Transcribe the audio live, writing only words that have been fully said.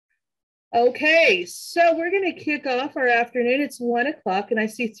Okay, so we're going to kick off our afternoon. It's 1 o'clock, and I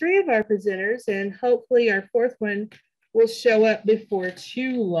see three of our presenters, and hopefully our fourth one will show up before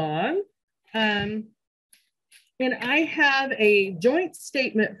too long. And I have a joint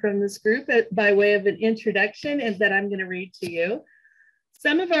statement from this group by way of an introduction and that I'm going to read to you.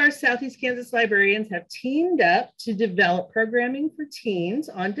 Some of our Southeast Kansas librarians have teamed up to develop programming for teens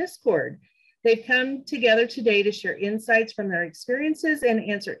on Discord. They've come together today to share insights from their experiences and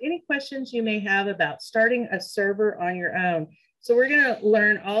answer any questions you may have about starting a server on your own. So we're going to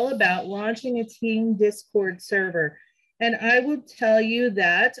learn all about launching a teen Discord server. And I will tell you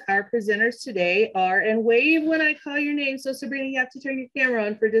that our presenters today are, and wave when I call your name. So Sabrina, you have to turn your camera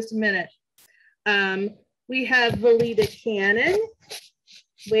on for just a minute. We have Valetta Cannon.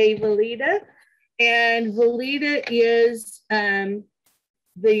 Wave Valetta. And Valetta is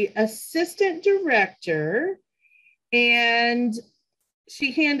the assistant director, and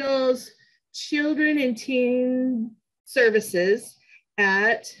she handles children and teen services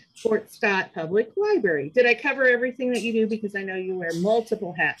at Fort Scott Public Library. Did I cover everything that you do? Because I know you wear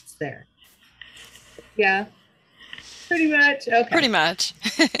multiple hats there. Yeah, pretty much. Okay. Pretty much.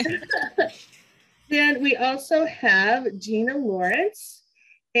 Then we also have Jeana Lawrence,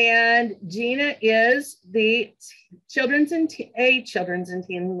 and Jeana is the children's and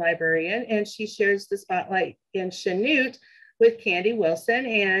teen librarian, and she shares the spotlight in Chanute with Candy Wilson,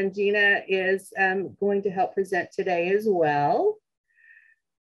 and Jeana is going to help present today as well.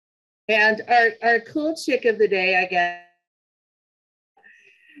 And our cool chick of the day, I guess,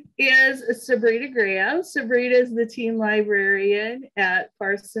 is Sabrina Graham. Sabrina is the teen librarian at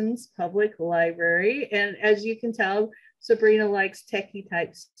Parsons Public Library. And as you can tell, Sabrina likes techie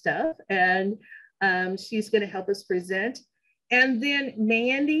type stuff, and she's going to help us present. And then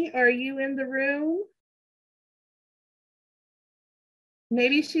Mandy, are you in the room?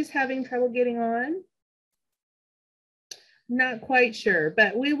 Maybe she's having trouble getting on. Not quite sure,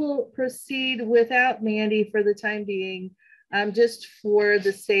 but we will proceed without Mandy for the time being, just for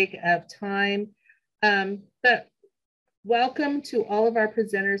the sake of time. But welcome to all of our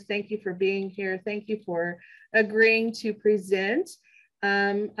presenters. Thank you for being here. Thank you for agreeing to present.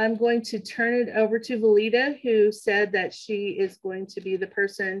 I'm going to turn it over to Valetta, who said that she is going to be the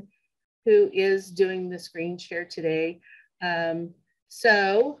person who is doing the screen share today.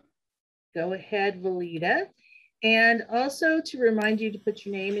 So go ahead, Valetta. And also to remind you to put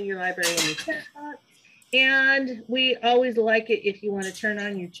your name and your library in the chat box. And we always like it if you want to turn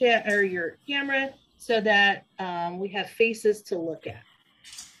on your chat or your camera so that we have faces to look at.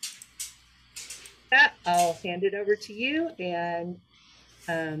 I'll hand it over to you, and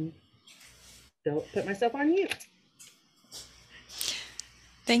don't put myself on mute.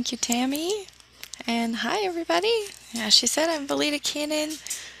 Thank you, Tammy. And hi, everybody. As she said, I'm Valetta Cannon,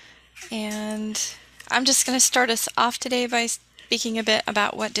 and I'm just going to start us off today by speaking a bit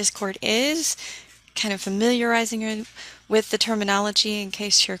about what Discord is, kind of familiarizing you with the terminology in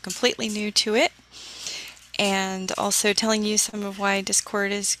case you're completely new to it, and also telling you some of why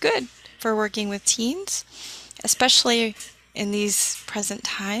Discord is good for working with teens, especially in these present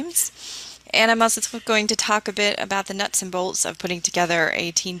times. And I'm also going to talk a bit about the nuts and bolts of putting together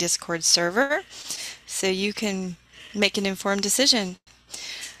a teen Discord server so you can make an informed decision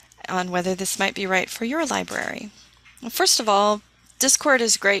on whether this might be right for your library. Well, first of all, Discord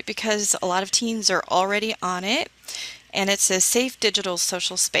is great because a lot of teens are already on it, and it's a safe digital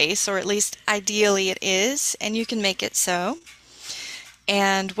social space, or at least ideally it is, and you can make it so.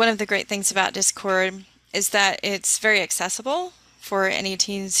 And one of the great things about Discord is that it's very accessible for any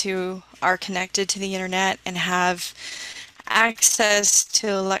teens who are connected to the internet and have access to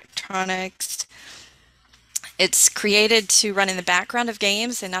electronics. It's created to run in the background of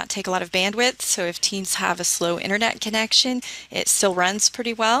games and not take a lot of bandwidth. So if teens have a slow internet connection, it still runs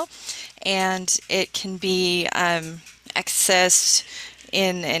pretty well. And it can be accessed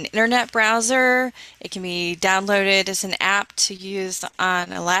in an internet browser. It can be downloaded as an app to use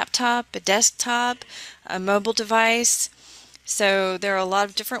on a laptop, a desktop, a mobile device. So there are a lot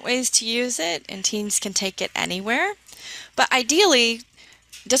of different ways to use it, and teens can take it anywhere. But ideally,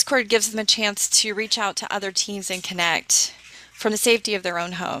 Discord gives them a chance to reach out to other teens and connect from the safety of their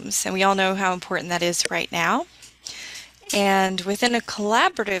own homes. And we all know how important that is right now. And within a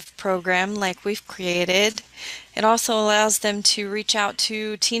collaborative program like we've created, it also allows them to reach out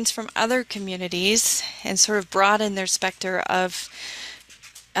to teens from other communities and sort of broaden their specter of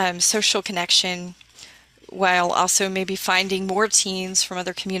social connection, while also maybe finding more teens from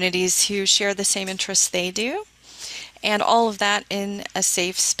other communities who share the same interests they do. And all of that in a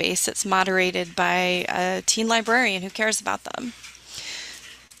safe space that's moderated by a teen librarian who cares about them.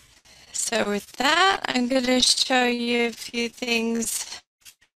 So with that, I'm going to show you a few things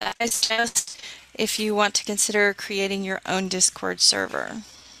that I suggest if you want to consider creating your own Discord server.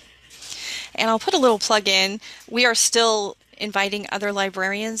 And I'll put a little plug in. We are still inviting other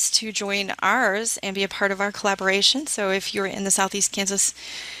librarians to join ours and be a part of our collaboration. So if you're in the Southeast Kansas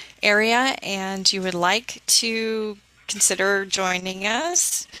area and you would like to consider joining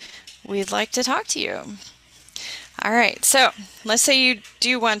us, we'd like to talk to you. All right, so let's say you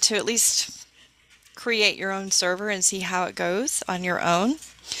do want to at least create your own server and see how it goes on your own.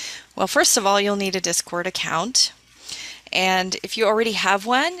 Well, first of all, you'll need a Discord account. And if you already have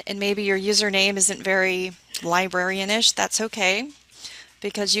one and maybe your username isn't very librarianish, that's okay,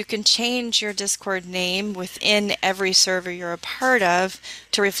 because you can change your Discord name within every server you're a part of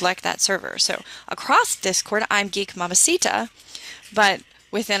to reflect that server. So across Discord, I'm Geek Mamacita, but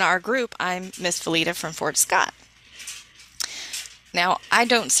within our group, I'm Miss Valetta from Fort Scott. Now, I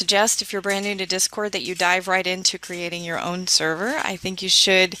don't suggest if you're brand new to Discord that you dive right into creating your own server. I think you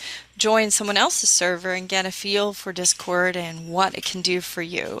should join someone else's server and get a feel for Discord and what it can do for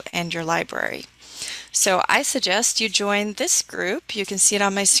you and your library. So I suggest you join this group. You can see it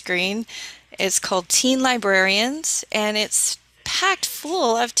on my screen. It's called Teen Librarians, and it's packed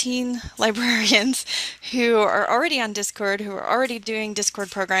full of teen librarians who are already on Discord, who are already doing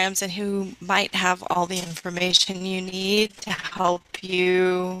Discord programs, and who might have all the information you need to help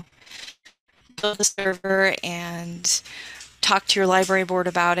you build a server and talk to your library board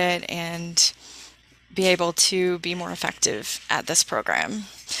about it and be able to be more effective at this program.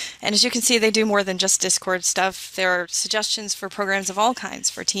 And as you can see, they do more than just Discord stuff. There are suggestions for programs of all kinds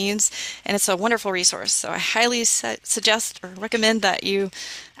for teens, and it's a wonderful resource. So I highly suggest or recommend that you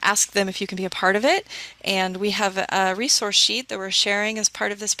ask them if you can be a part of it. And we have a resource sheet that we're sharing as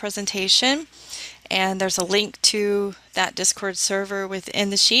part of this presentation. And there's a link to that Discord server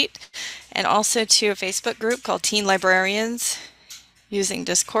within the sheet, and also to a Facebook group called Teen Librarians using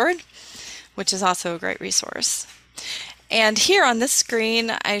Discord, which is also a great resource. And here on this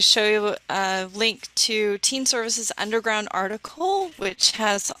screen, I show you a link to Teen Services Underground article, which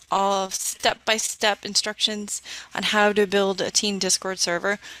has all step-by-step instructions on how to build a teen Discord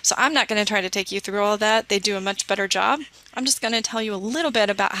server. So I'm not going to try to take you through all that. They do a much better job. I'm just going to tell you a little bit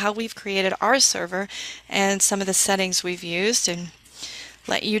about how we've created our server and some of the settings we've used, and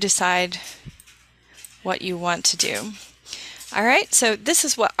let you decide what you want to do. All right, so this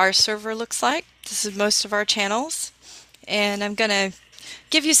is what our server looks like. This is most of our channels. And I'm going to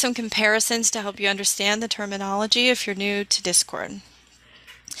give you some comparisons to help you understand the terminology if you're new to Discord.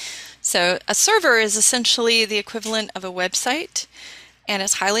 So a server is essentially the equivalent of a website, and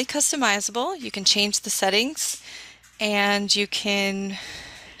it's highly customizable. You can change the settings, and you can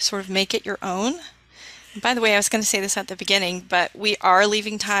sort of make it your own. And by the way, I was going to say this at the beginning, but we are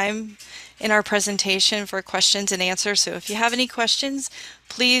leaving time in our presentation for questions and answers. So if you have any questions,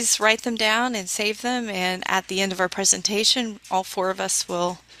 please write them down and save them. And at the end of our presentation,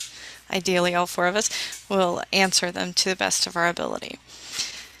 ideally all four of us, will answer them to the best of our ability.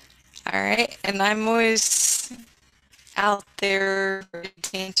 All right, and I'm always out there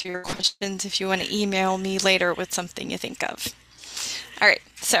to answer your questions if you want to email me later with something you think of. All right,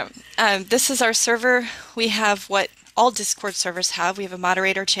 so this is our server. We have what all Discord servers have. We have a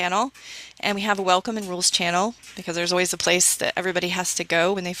moderator channel, and we have a welcome and rules channel, because there's always a place that everybody has to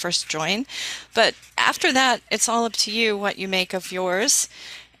go when they first join. But after that, it's all up to you what you make of yours.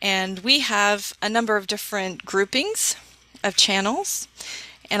 And we have a number of different groupings of channels.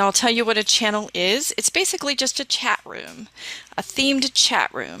 And I'll tell you what a channel is. It's basically just a chat room, a themed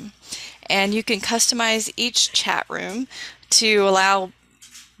chat room. And you can customize each chat room to allow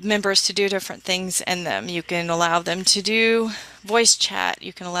members to do different things in them. You can allow them to do voice chat.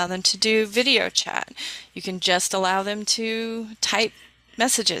 You can allow them to do video chat. You can just allow them to type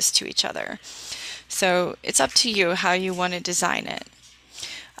messages to each other. So it's up to you how you want to design it.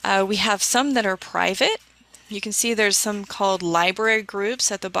 We have some that are private. You can see there's some called library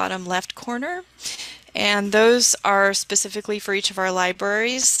groups at the bottom left corner. And those are specifically for each of our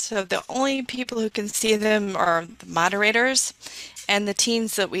libraries. So the only people who can see them are the moderators and the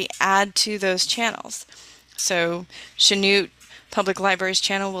teens that we add to those channels. So Chanute Public Libraries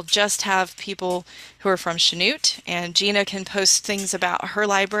channel will just have people who are from Chanute, and Jeana can post things about her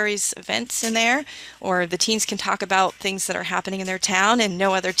library's events in there, or the teens can talk about things that are happening in their town, and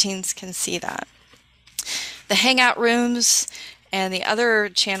no other teens can see that. The hangout rooms and the other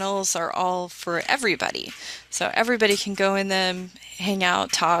channels are all for everybody. So everybody can go in them, hang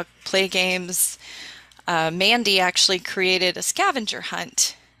out, talk, play games. Mandy actually created a scavenger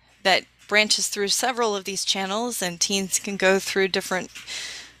hunt that branches through several of these channels, and teens can go through different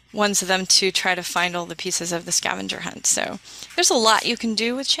ones of them to try to find all the pieces of the scavenger hunt. So there's a lot you can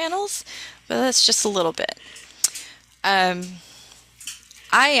do with channels, but that's just a little bit.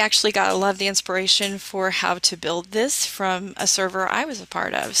 I actually got a lot of the inspiration for how to build this from a server I was a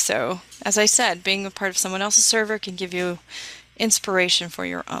part of. So as I said, being a part of someone else's server can give you inspiration for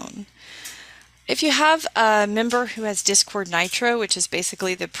your own. If you have a member who has Discord Nitro, which is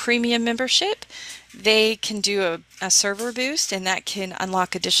basically the premium membership, they can do a server boost, and that can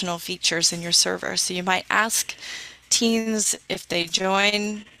unlock additional features in your server. So you might ask teens if they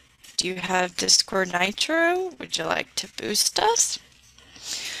join, do you have Discord Nitro? Would you like to boost us?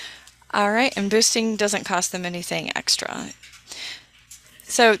 All right, and boosting doesn't cost them anything extra.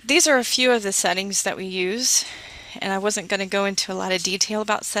 So these are a few of the settings that we use, and I wasn't going to go into a lot of detail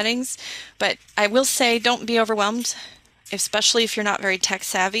about settings, but I will say don't be overwhelmed, especially if you're not very tech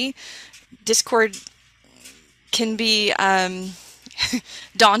savvy. Discord can be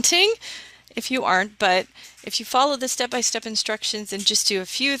daunting if you aren't, but if you follow the step-by-step instructions and just do a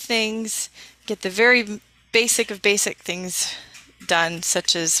few things, get the very basic of basic things done,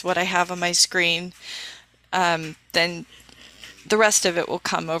 such as what I have on my screen, then the rest of it will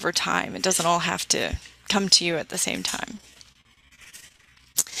come over time. It doesn't all have to come to you at the same time.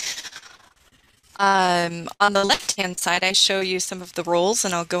 On the left-hand side, I show you some of the roles,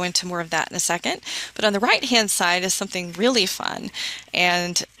 and I'll go into more of that in a second. But on the right-hand side is something really fun,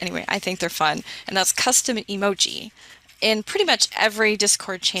 and anyway, I think they're fun, and that's custom emoji. In pretty much every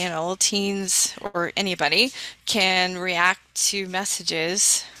Discord channel, teens or anybody can react to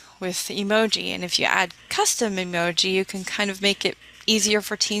messages with emoji, and if you add custom emoji, you can kind of make it easier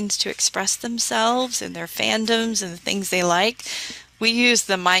for teens to express themselves and their fandoms and the things they like. We use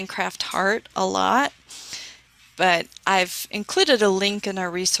the Minecraft heart a lot, but I've included a link in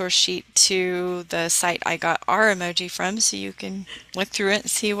our resource sheet to the site I got our emoji from, so you can look through it and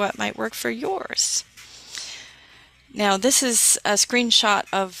see what might work for yours. Now this is a screenshot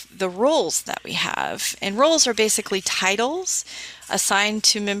of the roles that we have, and roles are basically titles assigned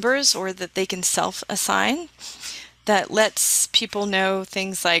to members or that they can self-assign that lets people know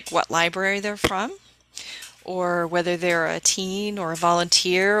things like what library they're from, or whether they're a teen or a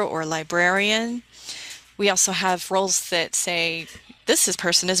volunteer or a librarian. We also have roles that say this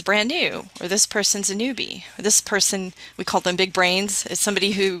person is brand new, or this person's a newbie, or this person, we call them big brains, is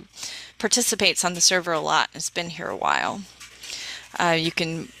somebody who participates on the server a lot and has been here a while. You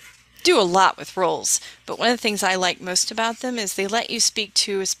can do a lot with roles, but one of the things I like most about them is they let you speak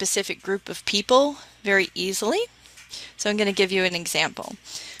to a specific group of people very easily. So I'm going to give you an example.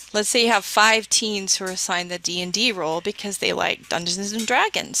 Let's say you have 5 teens who are assigned the D&D role because they like Dungeons and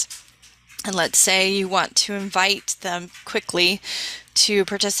Dragons. And let's say you want to invite them quickly to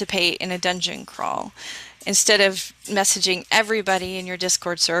participate in a dungeon crawl. Instead of messaging everybody in your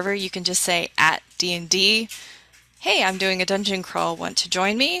Discord server, you can just say at D&D, hey, I'm doing a dungeon crawl, want to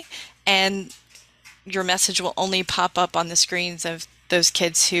join me? And your message will only pop up on the screens of those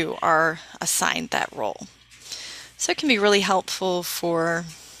kids who are assigned that role. So it can be really helpful for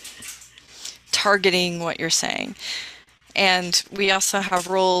targeting what you're saying. And we also have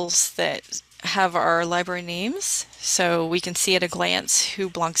roles that have our library names, so we can see at a glance who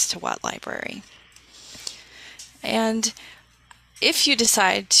belongs to what library. And if you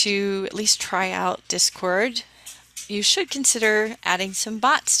decide to at least try out Discord, you should consider adding some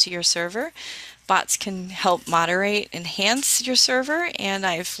bots to your server. Bots can help moderate, enhance your server, and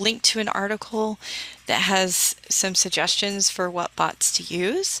I've linked to an article that has some suggestions for what bots to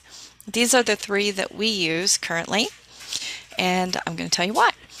use. These are the 3 that we use currently, and I'm going to tell you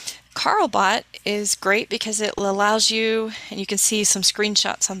why. CarlBot is great because it allows you, and you can see some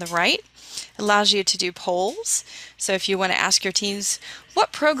screenshots on the right, allows you to do polls. So if you want to ask your teens,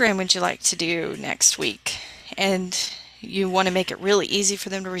 what program would you like to do next week? And you want to make it really easy for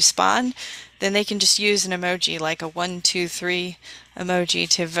them to respond, then they can just use an emoji like a 1, 2, 3 emoji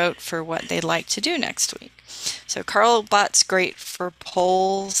to vote for what they'd like to do next week. So CarlBot's great for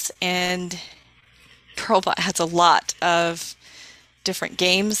polls, and CarlBot has a lot of different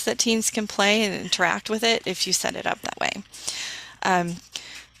games that teens can play and interact with it if you set it up that way.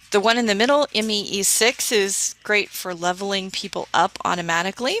 The one in the middle, MEE6, is great for leveling people up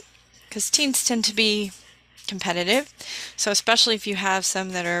automatically because teens tend to be competitive. So especially if you have some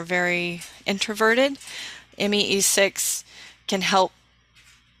that are very introverted, MEE6 can help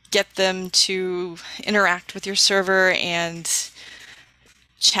get them to interact with your server and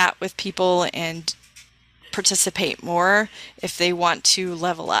chat with people and participate more if they want to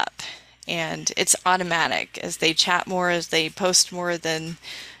level up. And it's automatic. As they chat more, as they post more, then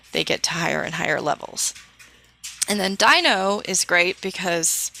they get to higher and higher levels. And then Dino is great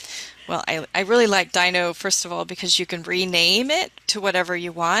because, well, I really like Dino, first of all, because you can rename it to whatever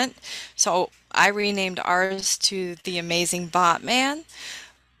you want. So I renamed ours to the Amazing Bot Man.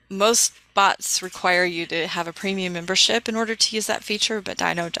 Most bots require you to have a premium membership in order to use that feature, but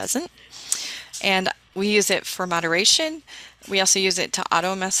Dino doesn't. And we use it for moderation. We also use it to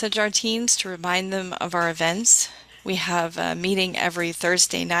auto message our teens to remind them of our events. We have a meeting every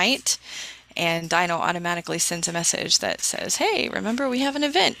Thursday night, and Dino automatically sends a message that says, hey, remember we have an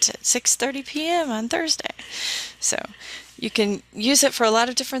event at 6:30 p.m. on Thursday. So you can use it for a lot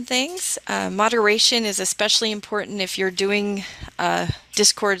of different things. Moderation is especially important if you're doing a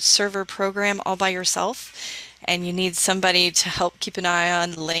Discord server program all by yourself and you need somebody to help keep an eye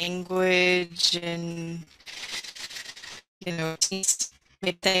on language and,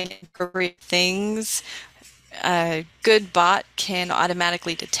 make appropriate things. A good bot can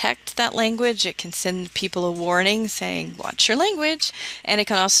automatically detect that language. It can send people a warning saying, watch your language. And it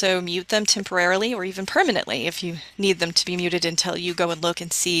can also mute them temporarily or even permanently if you need them to be muted until you go and look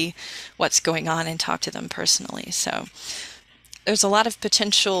and see what's going on and talk to them personally. So there's a lot of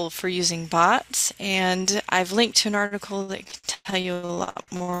potential for using bots, and I've linked to an article that can tell you a lot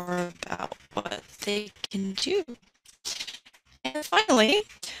more about what they can do. And finally,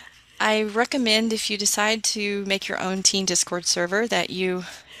 I recommend if you decide to make your own teen Discord server that you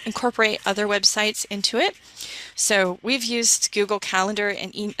incorporate other websites into it. So we've used Google Calendar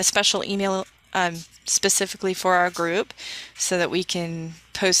and a special email specifically for our group so that we can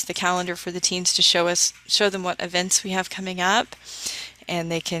post the calendar for the teens to show them what events we have coming up, and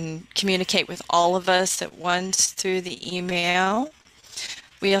they can communicate with all of us at once through the email.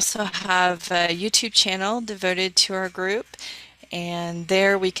 We also have a YouTube channel devoted to our group, and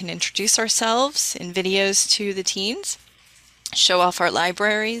there we can introduce ourselves in videos to the teens, show off our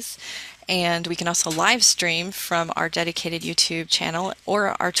libraries, and we can also live stream from our dedicated YouTube channel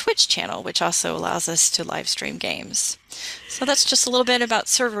or our Twitch channel, which also allows us to live stream games. So that's just a little bit about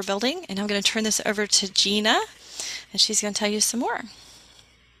server building, and I'm going to turn this over to Jeana, and she's going to tell you some more.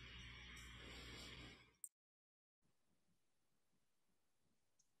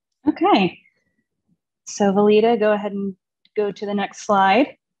 Okay, so Valetta, go ahead and go to the next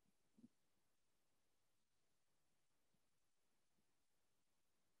slide.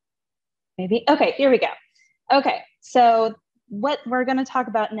 Maybe, okay, here we go. Okay, so what we're gonna talk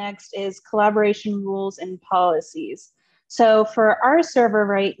about next is collaboration rules and policies. So for our server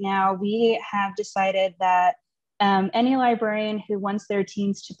right now, we have decided that any librarian who wants their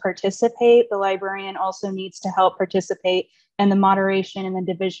teens to participate, the librarian also needs to help participate in the moderation and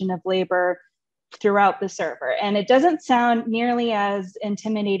the division of labor throughout the server. And it doesn't sound nearly as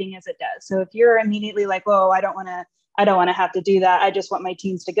intimidating as it does. So if you're immediately like, whoa, I don't want to have to do that, I just want my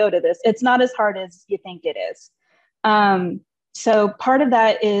teens to go to this, it's not as hard as you think it is. So part of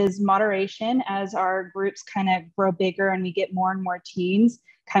that is moderation. As our groups kind of grow bigger and we get more and more teens,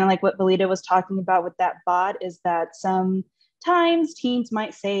 kind of like what Valetta was talking about with that bot, is that sometimes teens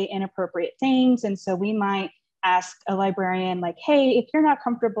might say inappropriate things. And so we might ask a librarian like, hey, if you're not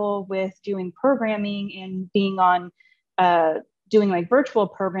comfortable with doing programming and being on doing like virtual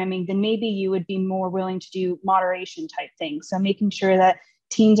programming, then maybe you would be more willing to do moderation type things. So making sure that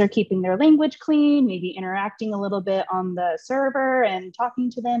teens are keeping their language clean, maybe interacting a little bit on the server and talking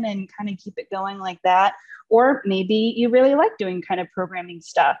to them and kind of keep it going like that. Or maybe you really like doing kind of programming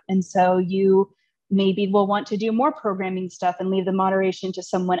stuff, and so you maybe will want to do more programming stuff and leave the moderation to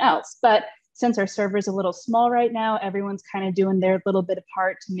someone else. But since our server is a little small right now, everyone's kind of doing their little bit of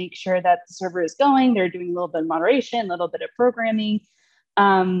part to make sure that the server is going. They're doing a little bit of moderation, a little bit of programming.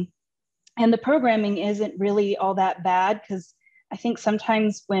 And the programming isn't really all that bad, because I think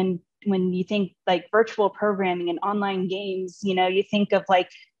sometimes when you think like virtual programming and online games, you think of like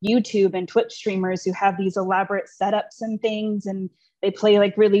YouTube and Twitch streamers who have these elaborate setups and things, and they play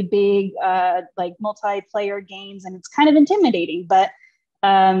like really big like multiplayer games, and it's kind of intimidating. But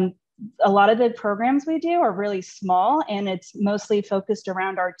a lot of the programs we do are really small, and it's mostly focused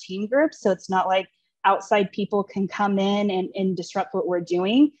around our team groups. So it's not like outside people can come in and disrupt what we're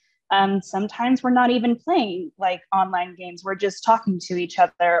doing. Sometimes we're not even playing like online games. We're just talking to each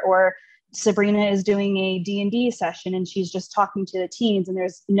other, or Sabrina is doing a D&D session and she's just talking to the teens, and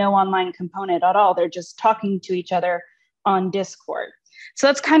there's no online component at all. They're just talking to each other on Discord. So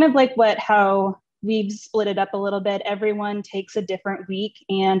that's kind of like how we've split it up a little bit. Everyone takes a different week,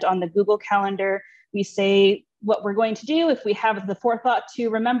 and on the Google Calendar, we say what we're going to do. If we have the forethought to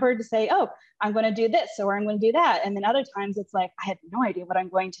remember to say, oh, I'm going to do this, or I'm going to do that. And then other times it's like, I have no idea what I'm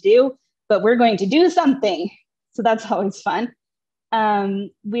going to do, but we're going to do something. So that's always fun.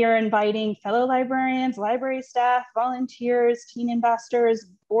 We are inviting fellow librarians, library staff, volunteers, teen ambassadors,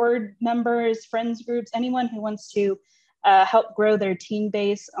 board members, friends groups, anyone who wants to help grow their teen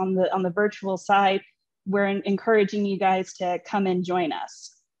base on the virtual side. We're encouraging you guys to come and join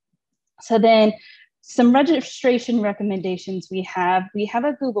us. So then some registration recommendations we have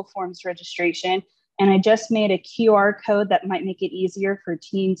a Google Forms registration, and I just made a QR code that might make it easier for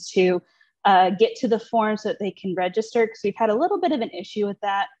teens to get to the form so that they can register, because we've had a little bit of an issue with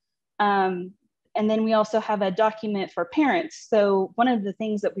that. And then we also have a document for parents. So one of the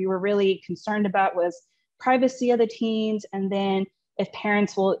things that we were really concerned about was privacy of the teens, and then if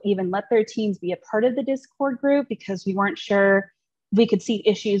parents will even let their teens be a part of the Discord group, because we weren't sure. We could see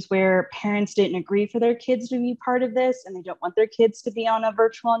issues where parents didn't agree for their kids to be part of this, and they don't want their kids to be on a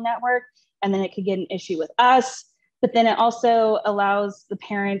virtual network, and then it could get an issue with us. But then it also allows the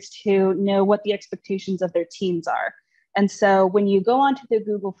parents to know what the expectations of their teens are. And so when you go onto the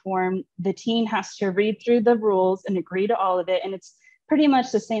Google form, the teen has to read through the rules and agree to all of it. And it's pretty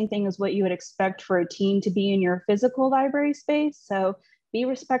much the same thing as what you would expect for a teen to be in your physical library space. So be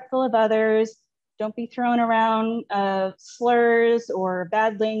respectful of others. Don't be throwing around slurs or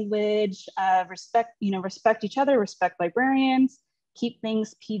bad language. Respect each other, respect librarians. Keep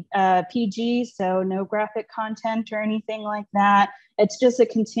things PG, so no graphic content or anything like that. It's just a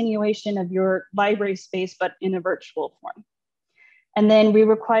continuation of your library space, but in a virtual form. And then we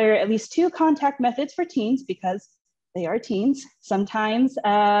require at least 2 contact methods for teens, because they are teens. Sometimes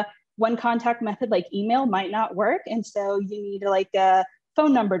one contact method like email might not work, and so you need like a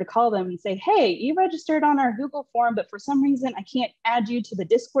phone number to call them and say, hey, you registered on our Google form, but for some reason I can't add you to the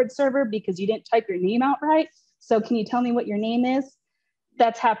Discord server because you didn't type your name out right. So can you tell me what your name is?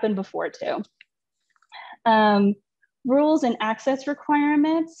 That's happened before too. Rules and access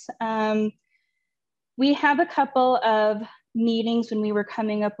requirements. We have a couple of meetings when we were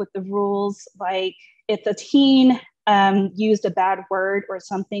coming up with the rules, like if a teen used a bad word or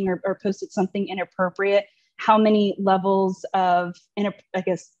something, or posted something inappropriate, how many levels of,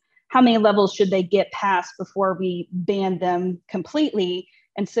 how many levels should they get past before we ban them completely?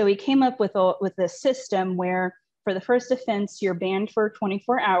 And so we came up with a system where for the first offense, you're banned for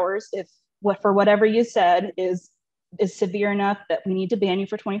 24 hours. If for whatever you said is severe enough that we need to ban you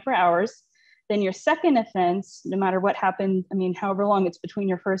for 24 hours. Then your second offense, no matter what happened, however long it's between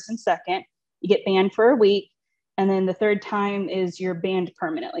your first and second, you get banned for a week. And then the third time is you're banned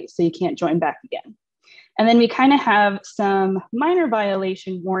permanently, so you can't join back again. And then we kind of have some minor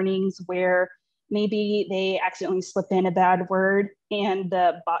violation warnings where maybe they accidentally slip in a bad word and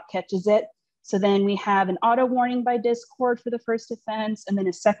the bot catches it. So then we have an auto warning by Discord for the first offense, and then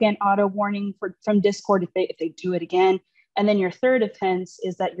a second auto warning from Discord if they do it again. And then your third offense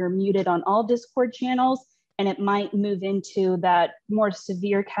is that you're muted on all Discord channels, and it might move into that more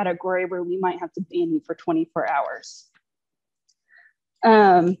severe category where we might have to ban you for 24 hours.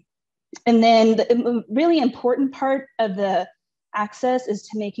 And then the really important part of the access is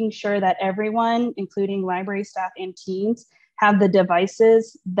to making sure that everyone, including library staff and teens, have the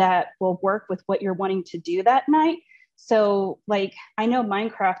devices that will work with what you're wanting to do that night. So like, I know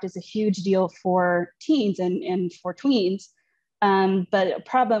Minecraft is a huge deal for teens and for tweens, but a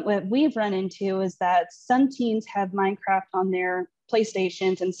problem that we've run into is that some teens have Minecraft on their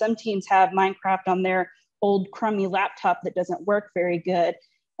PlayStations, and some teens have Minecraft on their old crummy laptop that doesn't work very good.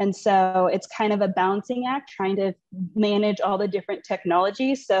 And so it's kind of a balancing act trying to manage all the different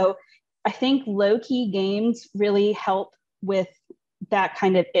technologies. So I think low-key games really help with that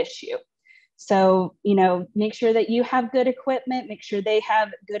kind of issue. So, make sure that you have good equipment, make sure they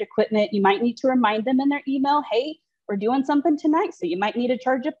have good equipment. You might need to remind them in their email, hey, we're doing something tonight. So you might need to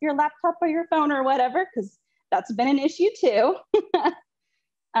charge up your laptop or your phone or whatever, because that's been an issue too.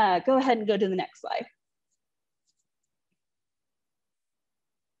 Go ahead and go to the next slide.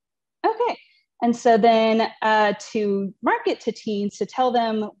 Okay. And so then to market to teens, to tell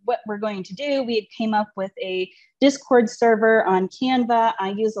them what we're going to do, we came up with a Discord server on Canva. I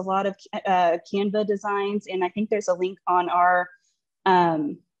use a lot of Canva designs, and I think there's a link on our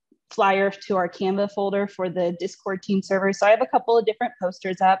flyer to our Canva folder for the Discord teen server. So I have a couple of different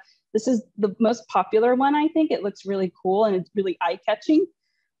posters up. This is the most popular one, I think. It looks really cool and it's really eye-catching.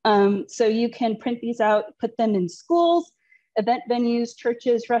 So you can print these out, put them in schools, event venues,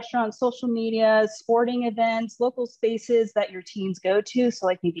 churches, restaurants, social media, sporting events, local spaces that your teens go to. So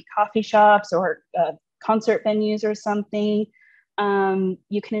like maybe coffee shops or concert venues or something.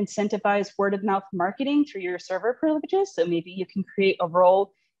 You can incentivize word of mouth marketing through your server privileges. So maybe you can create a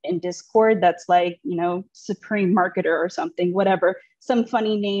role in Discord that's like, Supreme Marketer or something, whatever, some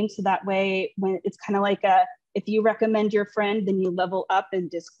funny name. So that way, when it's kind of like a if you recommend your friend, then you level up in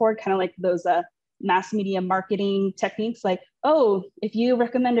Discord, kind of like those mass media marketing techniques, like, oh, if you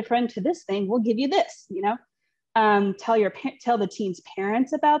recommend a friend to this thing, we'll give you this, you know. Tell the teen's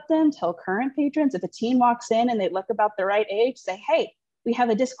parents about them, tell current patrons. If a teen walks in and they look about the right age, say, hey, we have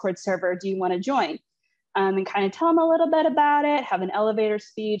a Discord server, do you want to join? And kind of tell them a little bit about it, have an elevator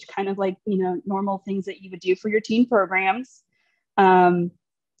speech, kind of like, you know, normal things that you would do for your teen programs.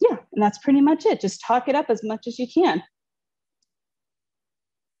 Yeah, and that's pretty much it. Just talk it up as much as you can.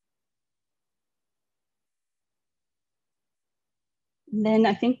 And then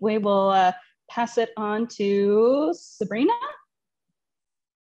I think we will pass it on to Sabrina.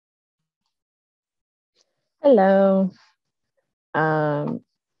 Hello. I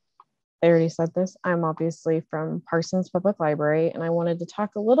already said this. I'm obviously from Parsons Public Library, and I wanted to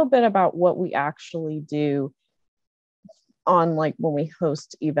talk a little bit about what we actually do on, like, when we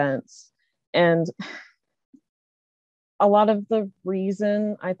host events. And a lot of the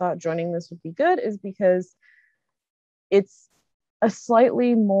reason I thought joining this would be good is because it's a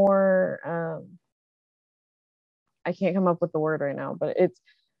slightly more, I can't come up with the word right now, but it's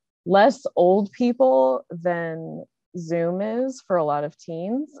less old people than Zoom is for a lot of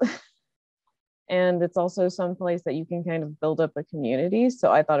teens. And it's also some place that you can kind of build up a community. So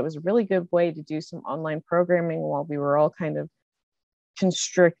I thought it was a really good way to do some online programming while we were all kind of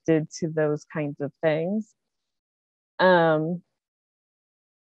constricted to those kinds of things.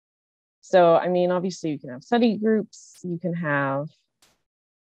 So, I mean, obviously you can have study groups,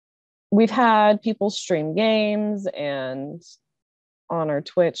 we've had people stream games and on our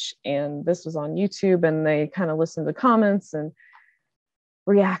Twitch, and this was on YouTube, and they kind of listen to comments and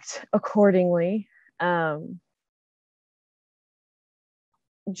react accordingly.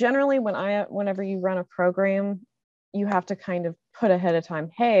 Generally, whenever you run a program, you have to kind of put ahead of time,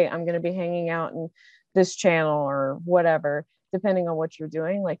 hey, I'm going to be hanging out in this channel or whatever, depending on what you're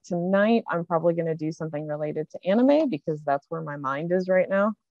doing. Like tonight, I'm probably going to do something related to anime because that's where my mind is right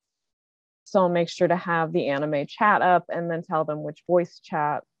now. So I'll make sure to have the anime chat up and then tell them which voice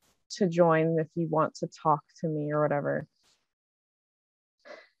chat to join if you want to talk to me or whatever.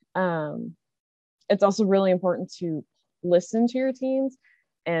 It's also really important to listen to your teens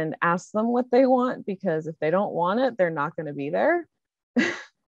and ask them what they want, because if they don't want it, they're not going to be there.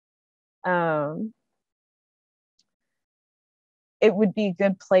 It would be a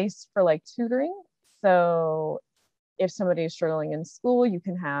good place for like tutoring. So if somebody is struggling in school, you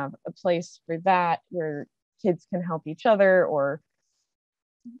can have a place for that where kids can help each other or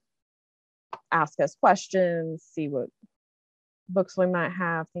ask us questions, see what books we might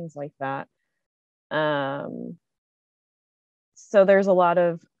have, things like that. So there's a lot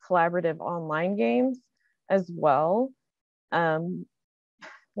of collaborative online games as well. One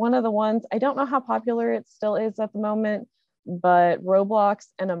of the ones, I don't know how popular it still is at the moment, but Roblox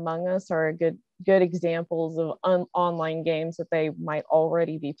and Among Us are good examples of online games that they might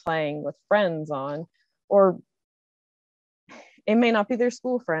already be playing with friends on, or it may not be their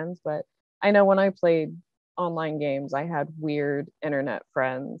school friends, but I know when I played online games, I had weird internet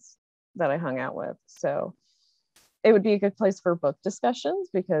friends that I hung out with. So it would be a good place for book discussions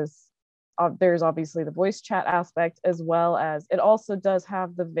because there's obviously the voice chat aspect, as well as it also does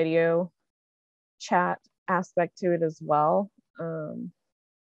have the video chat aspect to it as well. And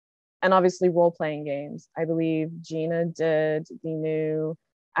obviously role-playing games. I believe Jeana did the new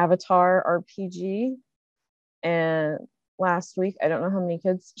Avatar RPG, and last week, I don't know how many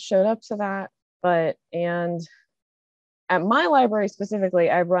kids showed up to that, and at my library specifically,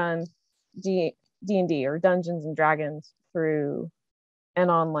 I run D&D or Dungeons and Dragons through an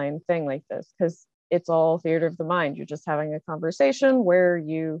online thing like this because it's all theater of the mind. You're just having a conversation where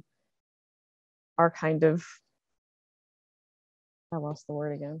you are kind of, I lost the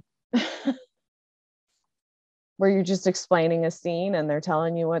word again, where you're just explaining a scene and they're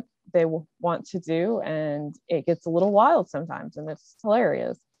telling you what they want to do, and it gets a little wild sometimes and it's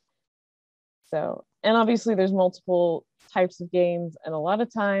hilarious. So, and obviously there's multiple types of games, and a lot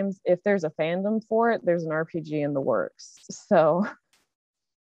of times if there's a fandom for it, there's an RPG in the works. So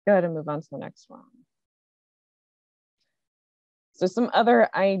go ahead and move on to the next one. So some other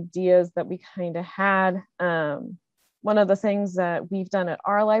ideas that we kind of had, one of the things that we've done at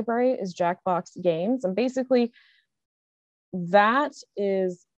our library is Jackbox Games, and basically that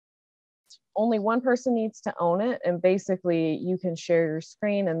is only one person needs to own it, and basically you can share your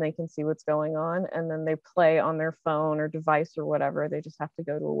screen and they can see what's going on, and then they play on their phone or device or whatever. They just have to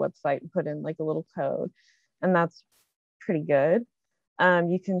go to a website and put in like a little code, and that's pretty good.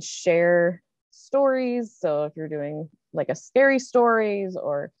 You can share stories, so if you're doing like a scary stories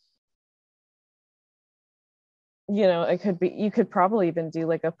or you know, it could be, you could probably even do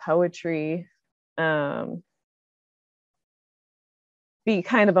like a poetry, be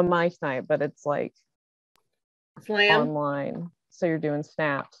kind of a mic night, but it's like Slam. online. So you're doing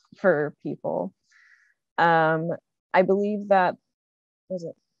snaps for people. I believe that was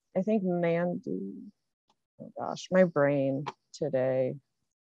it. I think Mandy. Oh gosh, my brain today.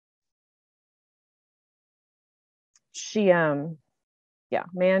 She yeah,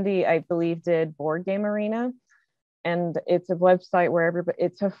 Mandy, I believe, did Board Game Arena, and it's a website where everybody,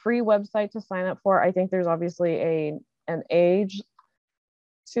 it's a free website to sign up for. I think there's obviously an age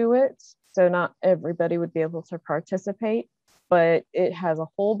to it, so not everybody would be able to participate, but it has a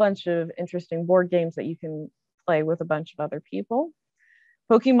whole bunch of interesting board games that you can play with a bunch of other people.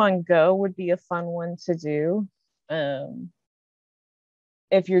 Pokemon Go would be a fun one to do.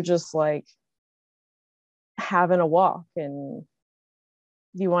 If you're just like having a walk and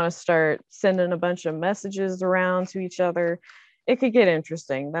you want to start sending a bunch of messages around to each other, it could get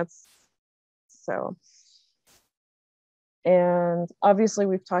interesting. That's so. And obviously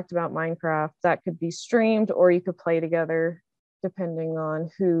we've talked about Minecraft. That could be streamed, or you could play together depending on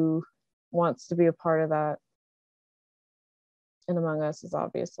who wants to be a part of that. And Among Us is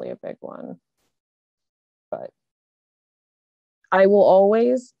obviously a big one. But I will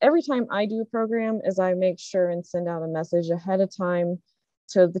always, every time I do a program, is I make sure and send out a message ahead of time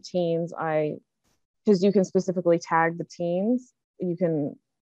to the teams. Because you can specifically tag the teams. You can,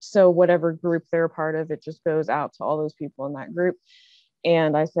 so whatever group they're a part of, it just goes out to all those people in that group.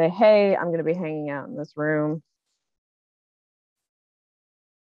 And I say, hey, I'm going to be hanging out in this room.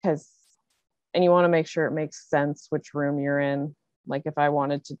 And you want to make sure it makes sense which room you're in. Like if I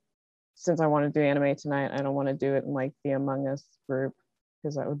wanted to, since I want to do anime tonight, I don't want to do it in like the Among Us group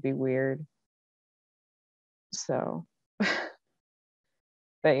because that would be weird. So,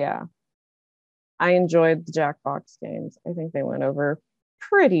 but yeah, I enjoyed the Jackbox games. I think they went over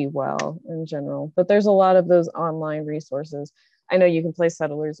pretty well in general, but there's a lot of those online resources. I know you can play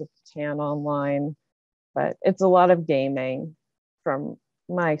Settlers of Catan online, but it's a lot of gaming from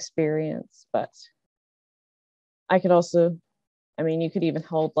my experience. But I could also, I mean, you could even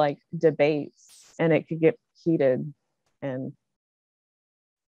hold like debates and it could get heated, and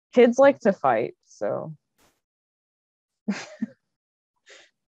kids like to fight. So,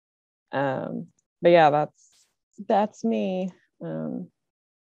 but yeah, that's me. I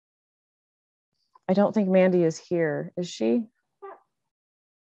don't think Mandy is here. Is she?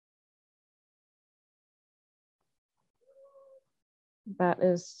 That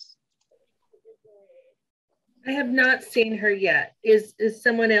is. I have not seen her yet. Is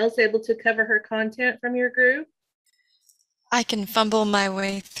someone else able to cover her content from your group? I can fumble my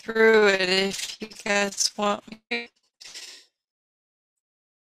way through it if you guys want me.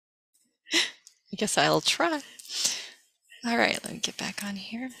 I guess I'll try. All right, let me get back on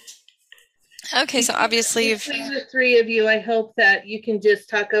here. Okay, so obviously between the three of you, I hope that you can just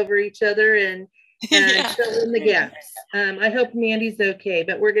talk over each other and yeah, fill in the gaps. I hope Mandy's okay,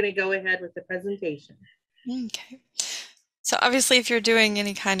 but we're going to go ahead with the presentation. Okay. So obviously, if you're doing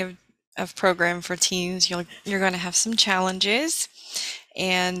any kind of program for teens, you're going to have some challenges,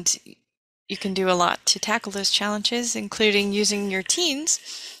 and you can do a lot to tackle those challenges, including using your teens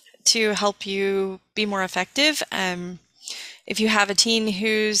to help you be more effective. If you have a teen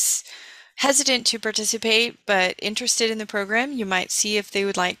who's hesitant to participate but interested in the program, you might see if they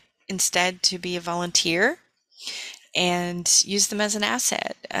would like instead to be a volunteer and use them as an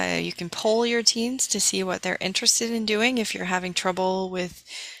asset. You can poll your teens to see what they're interested in doing if you're having trouble with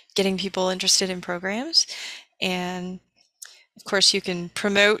getting people interested in programs. And of course, you can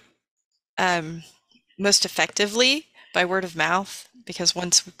promote most effectively by word of mouth, because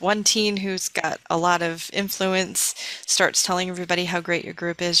once one teen who's got a lot of influence starts telling everybody how great your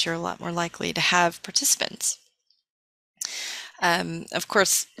group is, you're a lot more likely to have participants. Of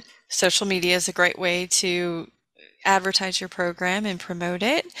course, social media is a great way to advertise your program and promote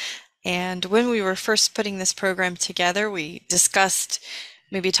it. And when we were first putting this program together, we discussed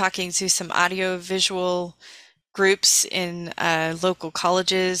maybe talking to some audio visual groups in local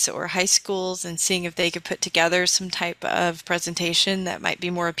colleges or high schools and seeing if they could put together some type of presentation that might be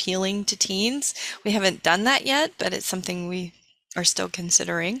more appealing to teens. We haven't done that yet, but it's something we are still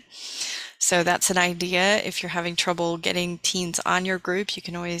considering. So that's an idea. If you're having trouble getting teens on your group, you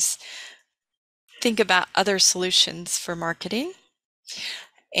can always think about other solutions for marketing.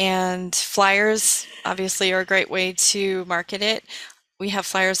 And flyers obviously are a great way to market it. We have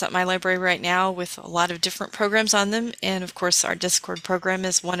flyers at my library right now with a lot of different programs on them. And of course, our Discord program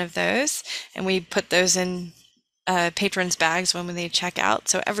is one of those. And we put those in patrons' bags when they check out,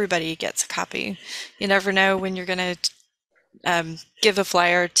 so everybody gets a copy. You never know when you're going to give a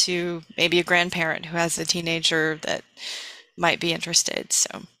flyer to maybe a grandparent who has a teenager that might be interested.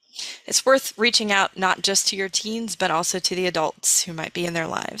 So it's worth reaching out not just to your teens, but also to the adults who might be in their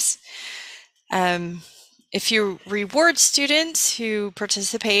lives. If you reward students who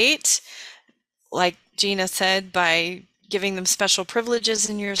participate, like Jeana said, by giving them special privileges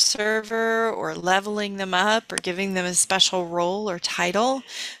in your server or leveling them up or giving them a special role or title,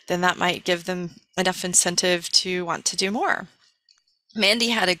 then that might give them enough incentive to want to do more. Mandy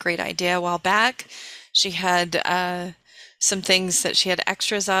had a great idea a while back. She had some things that she had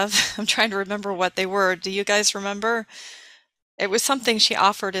extras of. I'm trying to remember what they were. Do you guys remember? It was something she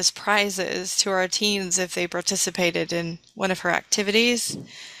offered as prizes to our teens if they participated in one of her activities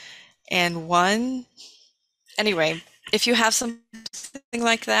and won. Anyway, if you have something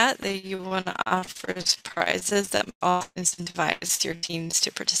like that you want to offer as prizes, that will incentivize your teens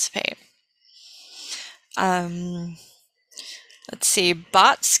to participate. Let's see,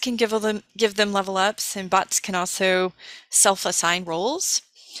 bots can give them level ups, and bots can also self-assign roles.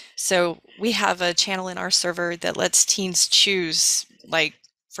 So we have a channel in our server that lets teens choose, like,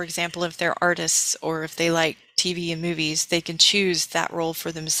 for example, if they're artists or if they like TV and movies, they can choose that role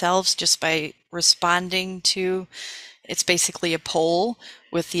for themselves just by responding to, it's basically a poll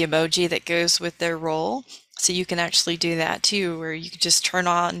with the emoji that goes with their role. So you can actually do that too, where you can just turn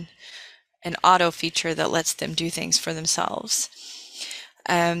on an auto feature that lets them do things for themselves.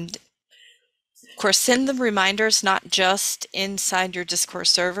 And of course, send them reminders, not just inside your Discord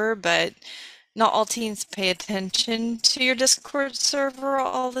server, but not all teens pay attention to your Discord server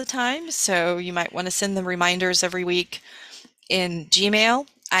all the time. So you might want to send them reminders every week in Gmail.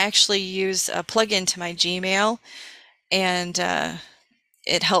 I actually use a plugin to my Gmail, and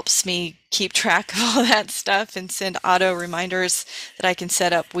it helps me keep track of all that stuff and send auto reminders that I can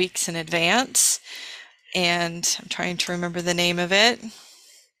set up weeks in advance. And I'm trying to remember the name of it.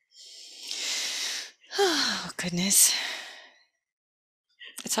 Oh, goodness.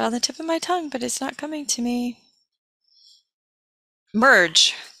 It's on the tip of my tongue, but it's not coming to me.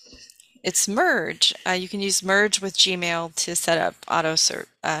 Merge. It's Merge. You can use Merge with Gmail to set up auto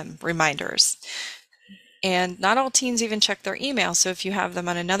reminders. And not all teens even check their email, so if you have them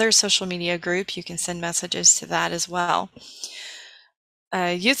on another social media group, you can send messages to that as well.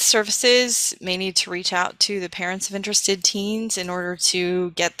 Youth services may need to reach out to the parents of interested teens in order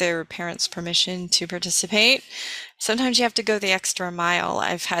to get their parents' permission to participate. Sometimes you have to go the extra mile.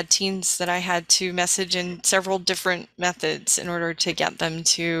 I've had teens that I had to message in several different methods in order to get them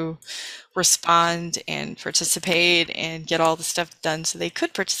to respond and participate and get all the stuff done so they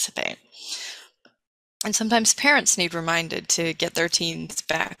could participate. And sometimes parents need reminded to get their teens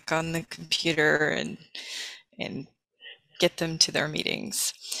back on the computer and get them to their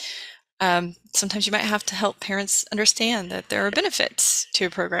meetings. Sometimes you might have to help parents understand that there are benefits to a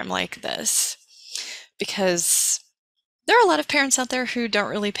program like this, because there are a lot of parents out there who don't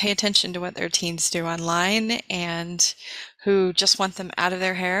really pay attention to what their teens do online and who just want them out of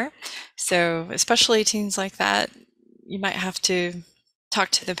their hair. So especially teens like that, you might have to talk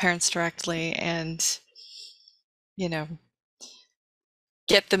to the parents directly and, you know,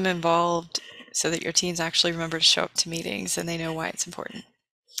 get them involved so that your teens actually remember to show up to meetings and they know why it's important.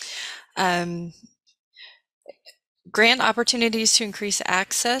 Grant opportunities to increase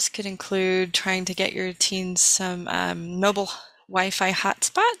access could include trying to get your teens some mobile Wi-Fi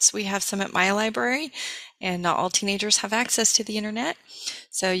hotspots. We have some at my library, and not all teenagers have access to the internet.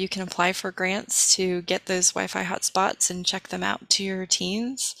 So you can apply for grants to get those Wi-Fi hotspots and check them out to your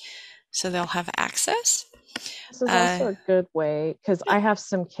teens so they'll have access. This is also a good way, because I have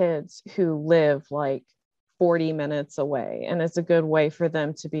some kids who live like 40 minutes away, and it's a good way for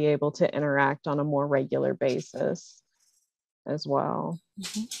them to be able to interact on a more regular basis as well.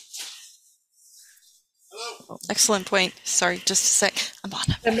 Mm-hmm. Oh, excellent point. Sorry, just a sec. I'm on.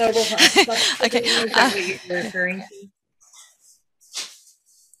 The mobile hotspot. Okay. Is that what you're referring to?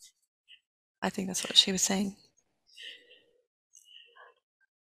 I think that's what she was saying.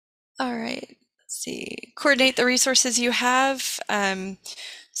 All right. Let's see. Coordinate the resources you have.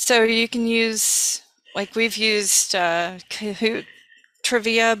 So you can use, like we've used Kahoot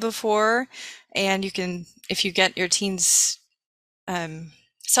trivia before, and you can, if you get your teens'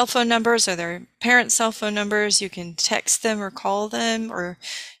 cell phone numbers or their parents' cell phone numbers, you can text them or call them or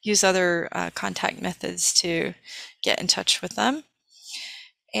use other contact methods to get in touch with them.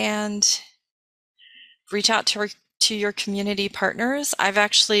 And reach out to your community partners. I've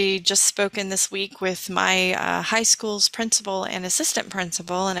actually just spoken this week with my high school's principal and assistant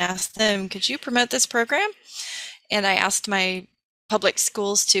principal and asked them, could you promote this program? And I asked my public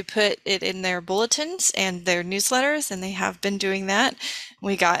schools to put it in their bulletins and their newsletters, and they have been doing that.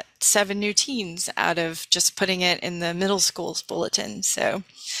 We got 7 new teens out of just putting it in the middle school's bulletin. So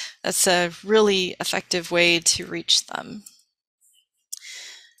that's a really effective way to reach them.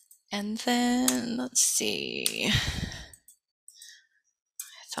 And then let's see. I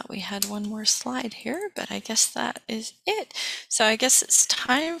thought we had one more slide here, but I guess that is it. So I guess it's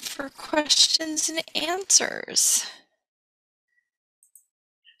time for questions and answers.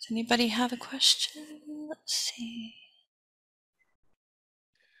 Does anybody have a question? Let's see.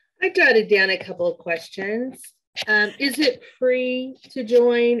 I jotted down a couple of questions. Is it free to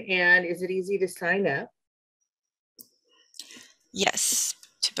join, and is it easy to sign up? Yes,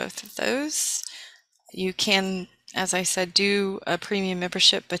 to both of those. You can, as I said, do a premium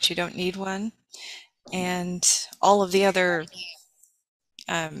membership, but you don't need one. And all of the other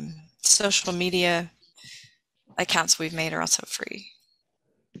social media accounts we've made are also free.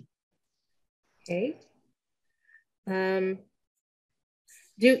 Okay.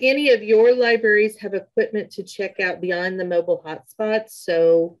 Do any of your libraries have equipment to check out beyond the mobile hotspots?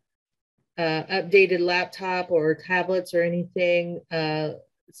 So updated laptop or tablets or anything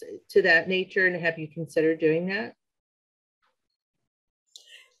to that nature, and have you considered doing that?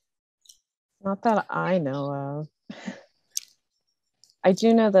 Not that I know of. I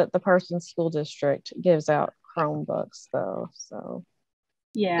do know that the Parsons School District gives out Chromebooks, though. So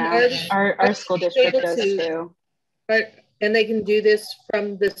yeah, our school district does too. And they can do this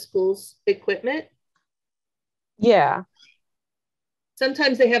from the school's equipment? Yeah.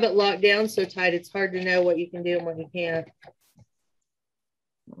 Sometimes they have it locked down so tight it's hard to know what you can do and what you can't.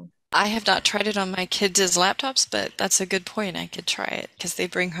 I have not tried it on my kids' laptops, but that's a good point. I could try it because they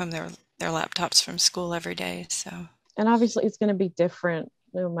bring home their laptops from school every day. So, and obviously it's going to be different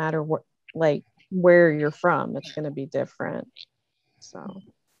no matter what, like where you're from. It's going to be different. So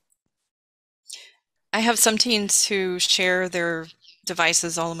I have some teens who share their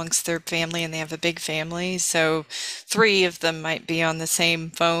devices all amongst their family, and they have a big family. So 3 of them might be on the same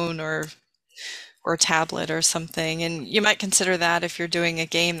phone or tablet or something. And you might consider that if you're doing a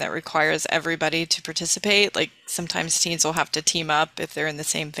game that requires everybody to participate. Like sometimes teens will have to team up if they're in the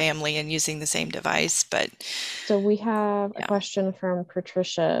same family and using the same device. But so we have a question from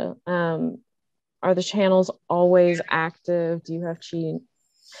Patricia. Are the channels always active? Do you have cheating?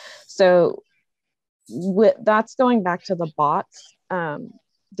 So that's going back to the bots.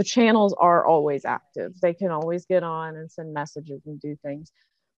 The channels are always active. They can always get on and send messages and do things.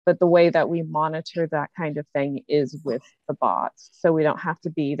 But the way that we monitor that kind of thing is with the bots. So we don't have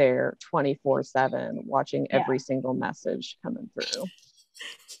to be there 24/7 watching every single message coming through.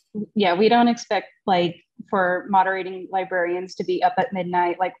 Yeah, we don't expect like for moderating librarians to be up at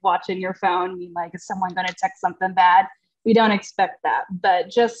midnight, like watching your phone, being like, is someone going to text something bad? We don't expect that. But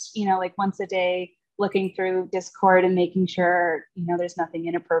just, like once a day, looking through Discord and making sure, there's nothing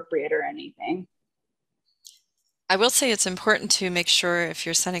inappropriate or anything. I will say it's important to make sure if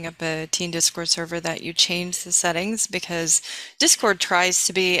you're setting up a teen Discord server that you change the settings, because Discord tries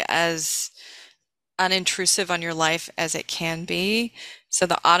to be as unintrusive on your life as it can be. So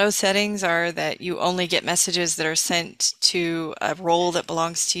the auto settings are that you only get messages that are sent to a role that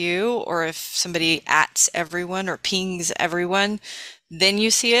belongs to you, or if somebody @s everyone or pings everyone, then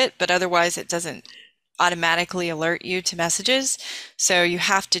you see it, but otherwise it doesn't automatically alert you to messages. So you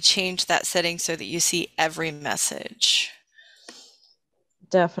have to change that setting so that you see every message.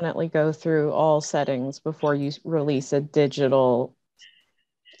 Definitely go through all settings before you release a digital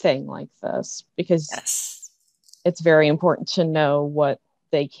thing like this, because it's very important to know what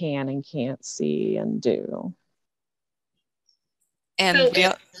they can and can't see and do. And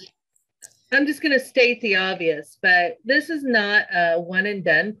so, I'm just going to state the obvious, but this is not a one and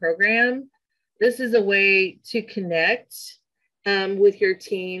done program. This is a way to connect with your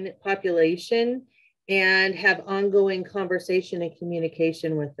teen population and have ongoing conversation and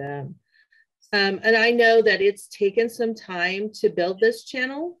communication with them. And I know that it's taken some time to build this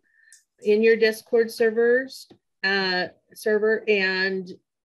channel in your Discord server. And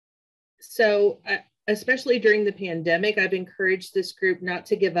so especially during the pandemic, I've encouraged this group not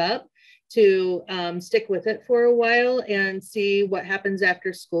to give up, to stick with it for a while and see what happens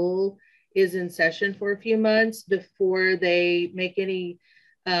after school is in session for a few months before they make any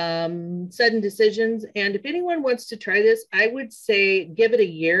sudden decisions. And if anyone wants to try this, I would say give it a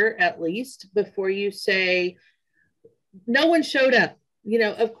year at least before you say, no one showed up.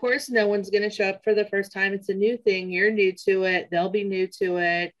 Of course, no one's going to show up for the first time. It's a new thing. You're new to it. They'll be new to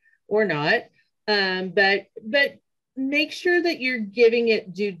it or not. But make sure that you're giving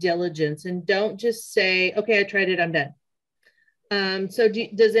it due diligence and don't just say, okay, I tried it, I'm done. So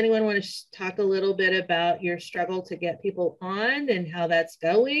does anyone want to talk a little bit about your struggle to get people on and how that's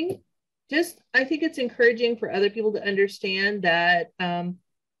going? I think it's encouraging for other people to understand that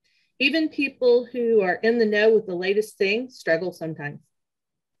even people who are in the know with the latest thing struggle sometimes.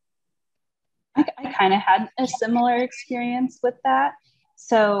 I kind of had a similar experience with that.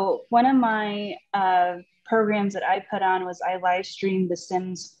 So one of my programs that I put on was I live streamed The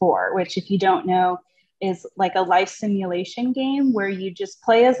Sims 4, which if you don't know is like a life simulation game where you just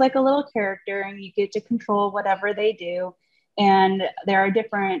play as like a little character and you get to control whatever they do. And there are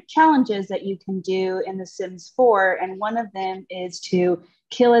different challenges that you can do in The Sims 4. And one of them is to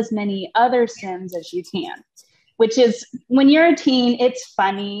kill as many other Sims as you can, which is, when you're a teen, it's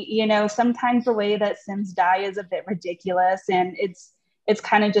funny. You know, sometimes the way that Sims die is a bit ridiculous, and it's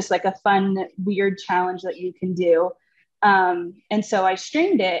kind of just like a fun, weird challenge that you can do. And so I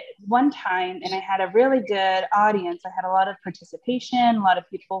streamed it one time and I had a really good audience. I had a lot of participation. A lot of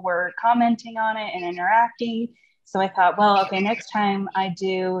people were commenting on it and interacting. So I thought, well, okay, next time I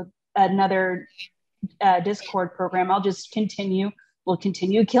do another Discord program, I'll just we'll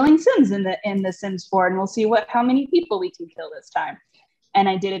continue killing Sims in the Sims 4, and we'll see how many people we can kill this time. And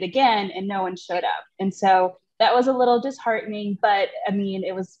I did it again and no one showed up. And so that was a little disheartening, but I mean,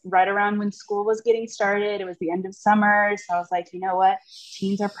 it was right around when school was getting started. It was the end of summer. So I was like, you know what?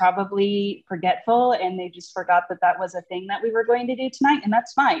 Teens are probably forgetful and they just forgot that that was a thing that we were going to do tonight. And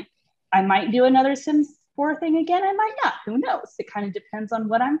that's fine. I might do another Sims 4 thing again. I might not. Who knows? It kind of depends on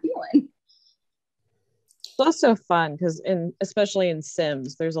what I'm feeling. It's also fun because especially in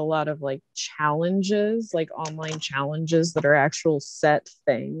Sims, there's a lot of like challenges, like online challenges that are actual set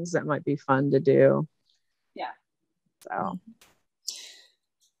things that might be fun to do. Yeah. So.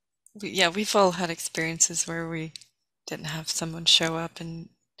 Yeah, we've all had experiences where we didn't have someone show up and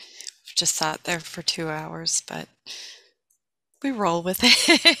just sat there for 2 hours, but we roll with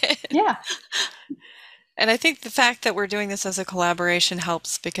it. Yeah. And I think the fact that we're doing this as a collaboration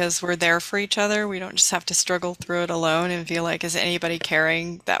helps because we're there for each other. We don't just have to struggle through it alone and feel like, is anybody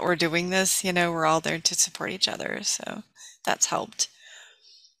caring that we're doing this? You know, we're all there to support each other. So that's helped.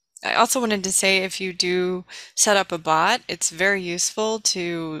 I also wanted to say, if you do set up a bot, it's very useful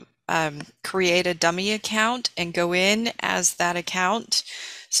to create a dummy account and go in as that account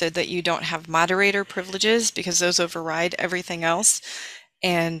so that you don't have moderator privileges, because those override everything else,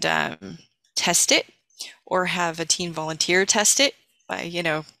 and test it, or have a teen volunteer test it by, you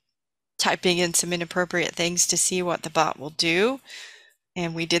know, typing in some inappropriate things to see what the bot will do.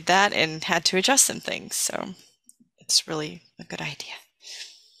 And we did that and had to adjust some things. So it's really a good idea.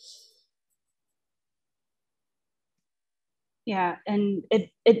 Yeah, and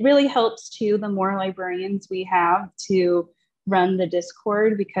it really helps too, the more librarians we have to run the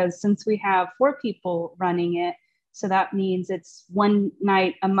Discord, because since we have 4 people running it, so that means it's one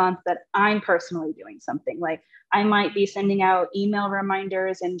night a month that I'm personally doing something. Like I might be sending out email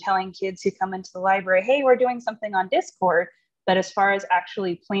reminders and telling kids who come into the library, hey, we're doing something on Discord. But as far as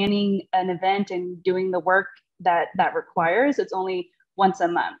actually planning an event and doing the work that requires, it's only once a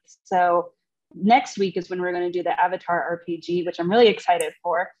month. So next week is when we're going to do the Avatar RPG, which I'm really excited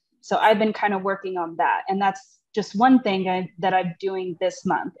for. So I've been kind of working on that. And that's just one thing that I'm doing this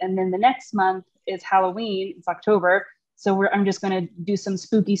month. And then the next month is Halloween. It's October. So I'm just going to do some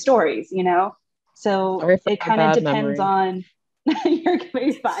spooky stories, you know? So it kind of depends on, you're going to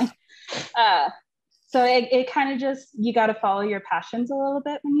be fine. So it kind of just, you got to follow your passions a little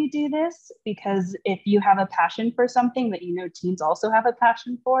bit when you do this, because if you have a passion for something that you know teens also have a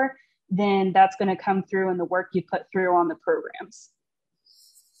passion for, then that's going to come through in the work you put through on the programs.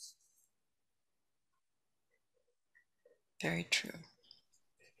 Very true.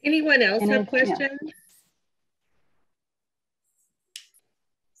 Anyone else have questions? Yeah.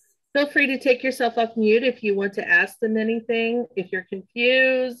 Feel free to take yourself off mute if you want to ask them anything. If you're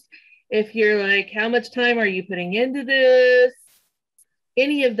confused, if you're like, how much time are you putting into this?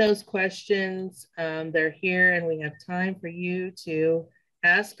 Any of those questions, they're here and we have time for you to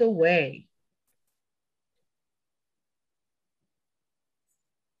ask away.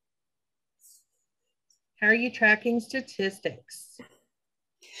 How are you tracking statistics?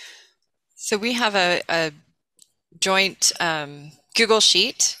 So we have a joint Google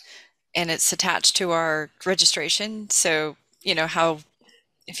Sheet, and it's attached to our registration. So, you know how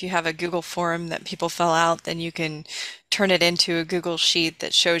if you have a Google form that people fill out, then you can turn it into a Google Sheet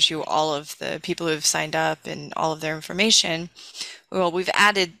that shows you all of the people who have signed up and all of their information. Well, we've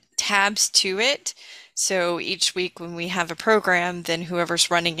added tabs to it. So each week when we have a program, then whoever's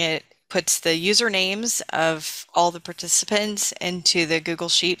running it puts the usernames of all the participants into the Google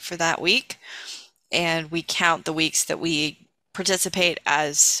Sheet for that week, and we count the weeks that we participate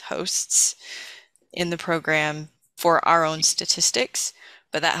as hosts in the program for our own statistics,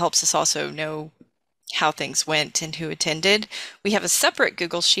 but that helps us also know how things went and who attended. We have a separate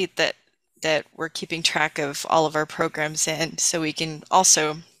Google Sheet that we're keeping track of all of our programs in, so we can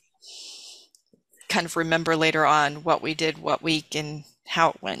also kind of remember later on what we did what week and how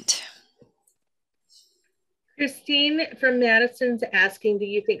it went. Christine from Madison's asking, do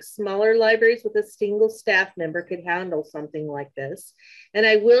you think smaller libraries with a single staff member could handle something like this? And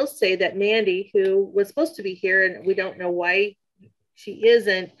I will say that Mandy, who was supposed to be here and we don't know why she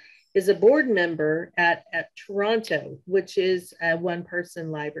isn't, is a board member at Toronto, which is a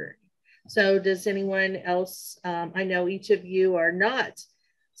one-person library. So does anyone else, I know each of you are not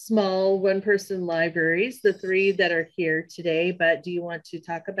small one-person libraries, the three that are here today, but do you want to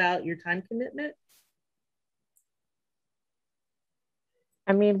talk about your time commitment?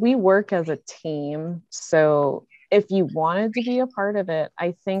 I mean, we work as a team. So if you wanted to be a part of it,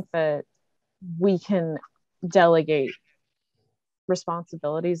 I think that we can delegate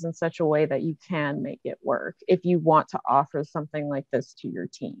responsibilities in such a way that you can make it work if you want to offer something like this to your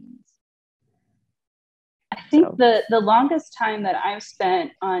teams. I think the longest time that I've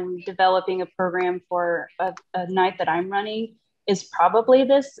spent on developing a program for a night that I'm running is probably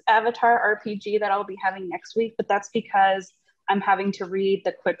this Avatar RPG that I'll be having next week, but that's because I'm having to read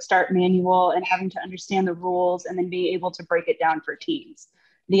the quick start manual and having to understand the rules and then being able to break it down for teams.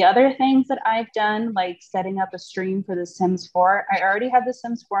 The other things that I've done, like setting up a stream for The Sims 4, I already have The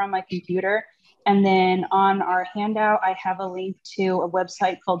Sims 4 on my computer. And then on our handout, I have a link to a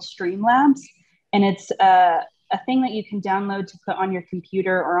website called Streamlabs. And it's a thing that you can download to put on your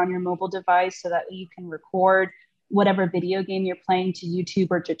computer or on your mobile device so that you can record whatever video game you're playing to YouTube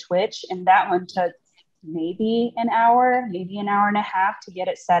or to Twitch. And that one took maybe an hour, maybe an hour and a half to get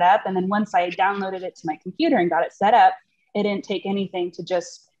it set up. And then once I downloaded it to my computer and got it set up, it didn't take anything to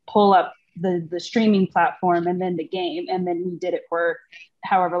just pull up the streaming platform and then the game. And then we did it for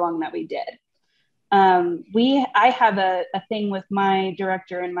however long that we did. I have a thing with my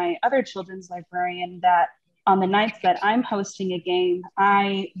director and my other children's librarian that on the nights that I'm hosting a game,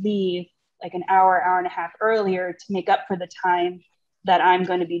 I leave like an hour and a half earlier to make up for the time that I'm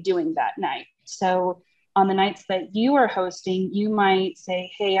going to be doing that night. So on the nights that you are hosting, you might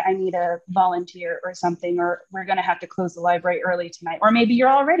say, hey, I need a volunteer or something, or we're going to have to close the library early tonight. Or maybe you're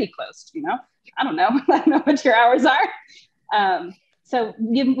already closed, you know? I don't know. I don't know what your hours are. So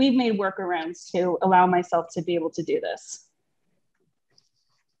we've made workarounds to allow myself to be able to do this.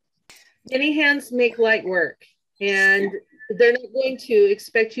 Many hands make light work, and they're not going to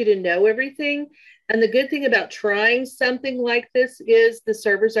expect you to know everything. And the good thing about trying something like this is the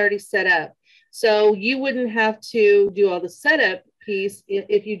server's already set up. So you wouldn't have to do all the setup piece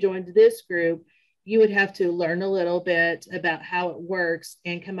if you joined this group. You would have to learn a little bit about how it works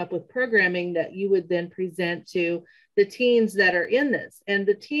and come up with programming that you would then present to the teens that are in this. And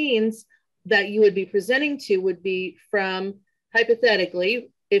the teens that you would be presenting to would be from,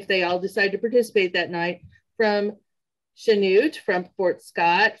 hypothetically, if they all decide to participate that night, from Chanute, from Fort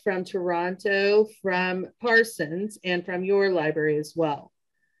Scott, from Toronto, from Parsons, and from your library as well.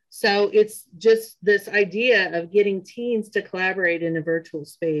 So it's just this idea of getting teens to collaborate in a virtual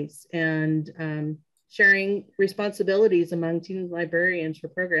space and sharing responsibilities among teen librarians for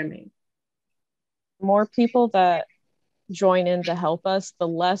programming. More people that join in to help us, the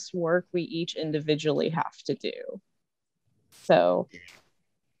less work we each individually have to do. So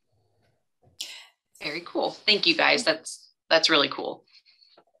very cool. Thank you guys. That's really cool.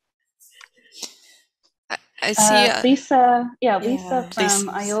 I see Lisa from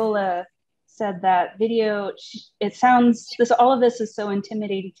Iola said that video, it sounds, all of this is so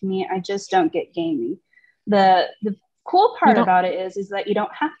intimidating to me. I just don't get gaming. The cool part about it is that you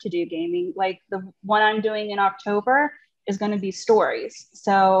don't have to do gaming. Like the one I'm doing in October is going to be stories.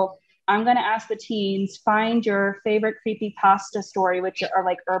 So I'm going to ask the teens, find your favorite creepypasta story, which are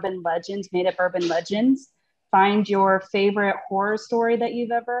like urban legends, made up urban legends. Find your favorite horror story that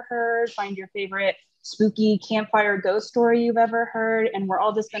you've ever heard. Find your favorite spooky campfire ghost story you've ever heard. And we're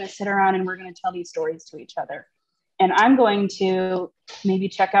all just going to sit around and we're going to tell these stories to each other. And I'm going to maybe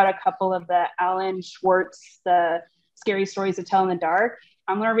check out a couple of the Alan Schwartz, the Scary Stories to Tell in the Dark.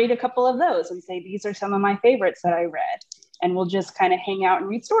 I'm going to read a couple of those and say, these are some of my favorites that I read. And we'll just kind of hang out and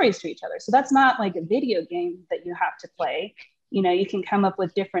read stories to each other. So that's not like a video game that you have to play. You know, you can come up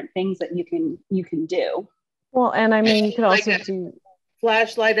with different things that you can do. Well, and I mean, you could also do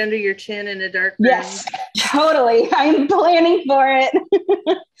flashlight under your chin in a dark room. Yes, totally. I'm planning for it.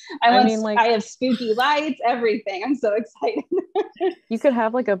 I have spooky lights, everything. I'm so excited. You could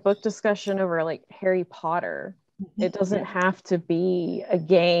have like a book discussion over like Harry Potter. It doesn't have to be a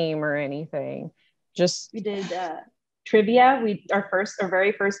game or anything. Just we did trivia. Our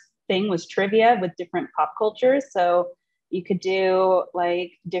very first thing was trivia with different pop cultures. So you could do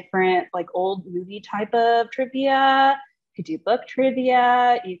like different like old movie type of trivia. You could do book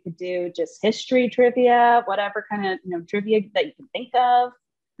trivia. You could do just history trivia, whatever kind of trivia that you can think of.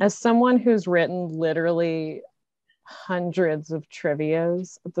 As someone who's written literally hundreds of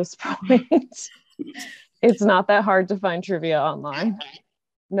trivias at this point, it's not that hard to find trivia online,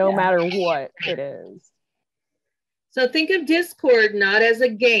 no matter what it is. So think of Discord not as a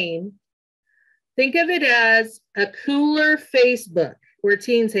game. Think of it as a cooler Facebook where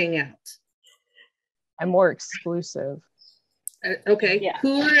teens hang out. And more exclusive.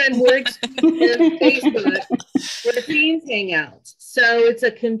 Cooler and more exclusive Facebook where teens hang out. So it's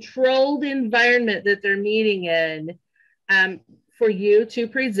a controlled environment that they're meeting in for you to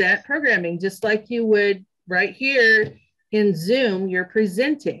present programming, just like you would right here in Zoom, you're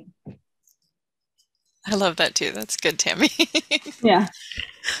presenting. I love that too. That's good, Tammy. Yeah.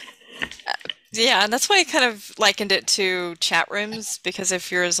 Yeah, and that's why I kind of likened it to chat rooms, because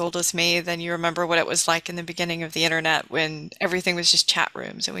if you're as old as me, then you remember what it was like in the beginning of the internet when everything was just chat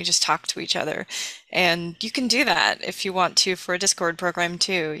rooms and we just talked to each other. And you can do that if you want to for a Discord program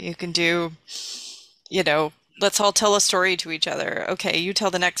too. You can do, let's all tell a story to each other. Okay, you tell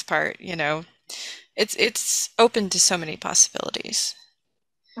the next part, It's open to so many possibilities.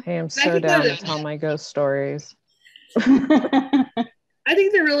 I am so down to tell my ghost stories. I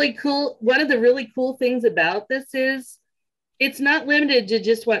think the really cool, one of the really cool things about this is it's not limited to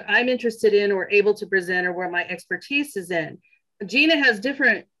just what I'm interested in or able to present or where my expertise is in. Jeana has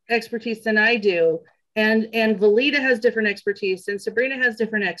different expertise than I do. And Valetta has different expertise and Sabrina has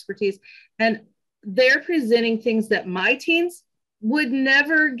different expertise. And they're presenting things that my teens would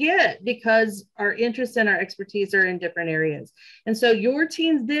never get because our interests and our expertise are in different areas. And so your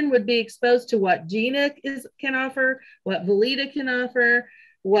teens then would be exposed to what Jeana can offer, what Valetta can offer,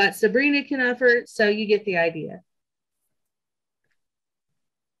 what Sabrina can offer. So you get the idea.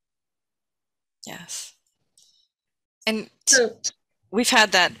 Yes. And so we've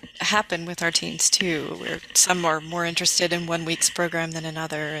had that happen with our teens too, where some are more interested in one week's program than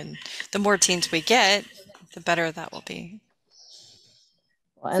another. And the more teens we get, the better that will be.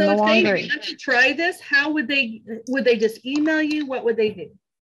 And so if they want to try this, how would they just email you? What would they do?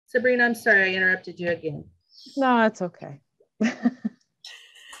 Sabrina, I'm sorry I interrupted you again. No, it's okay. Do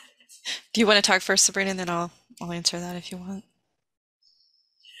you want to talk first, Sabrina, and then I'll answer that if you want?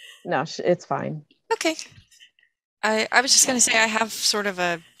 No, it's fine. Okay. I was just going to say I have sort of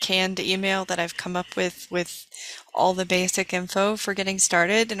a canned email that I've come up with all the basic info for getting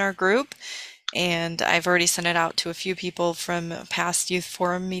started in our group. And I've already sent it out to a few people from a past youth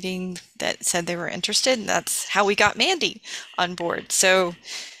forum meeting that said they were interested. And that's how we got Mandy on board. So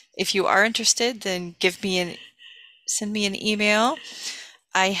if you are interested, then send me an email.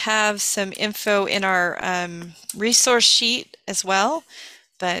 I have some info in our resource sheet as well.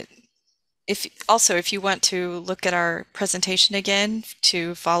 But if you want to look at our presentation again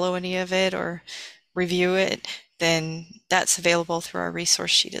to follow any of it or review it, then that's available through our resource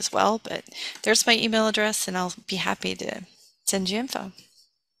sheet as well. But there's my email address and I'll be happy to send you info.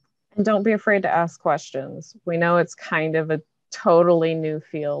 And don't be afraid to ask questions. We know it's kind of a totally new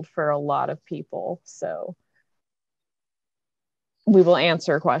field for a lot of people. So we will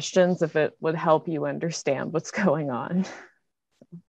answer questions if it would help you understand what's going on.